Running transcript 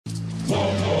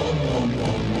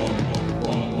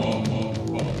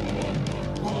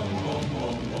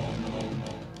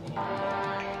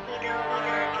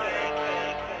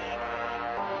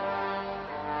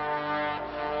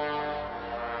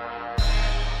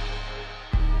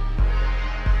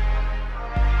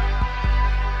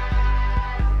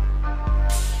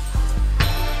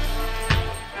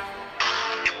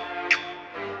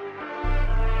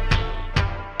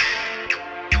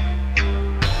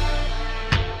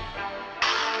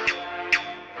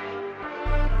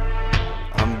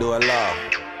do it law.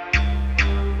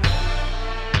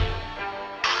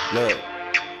 Look.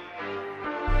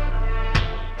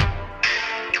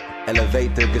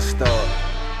 Elevate the gestalt.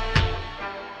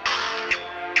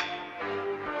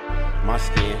 My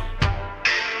skin.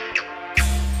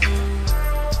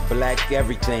 Black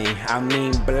everything, I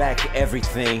mean black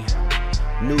everything.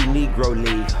 New Negro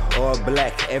League, all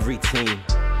black every team.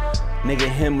 Nigga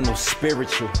hymnal,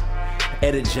 spiritual,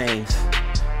 Etta James.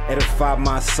 Edify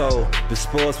my soul, the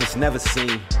spoils was never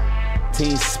seen.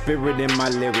 Teen spirit in my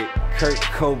lyric, Kurt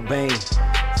Cobain.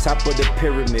 Top of the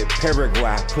pyramid,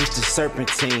 Paraguay, push the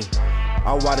serpentine.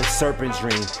 I water serpent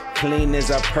dream, clean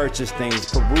as I purchase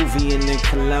things. Peruvian and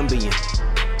Colombian,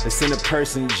 it's in a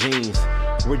person genes.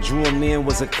 Where drew him in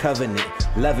was a covenant,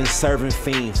 loving serving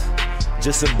fiends.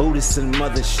 Just a Buddhist in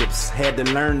motherships, had to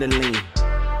learn to lean.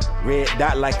 Red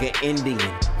dot like an Indian,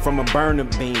 from a burner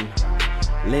beam.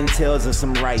 Lentils and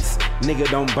some rice, nigga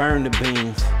don't burn the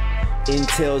beans.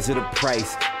 Intel's of the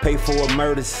price, pay for a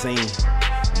murder scene.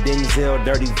 Denzel,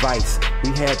 dirty vice, we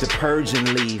had to purge and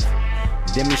leave.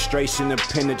 Demonstration of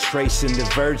penetration, the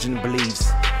virgin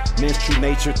bleeds. Menstrual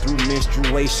nature through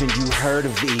menstruation, you heard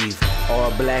of Eve.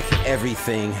 All black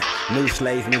everything, new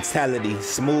slave mentality.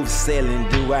 Smooth sailing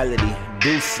duality,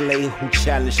 do slay who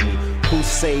challenge me. Who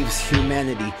saves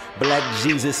humanity? Black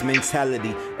Jesus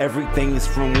mentality. Everything is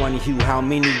from one hue. How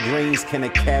many greens can a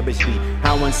cabbage be?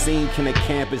 How unseen can a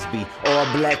campus be? All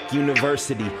black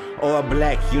university, all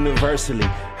black universally.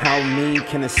 How mean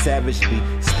can a savage be?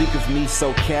 Speak of me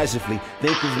so casually,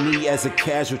 think of me as a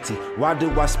casualty. Why do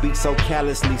I speak so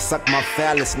callously? Suck my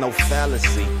phallus, no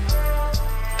fallacy.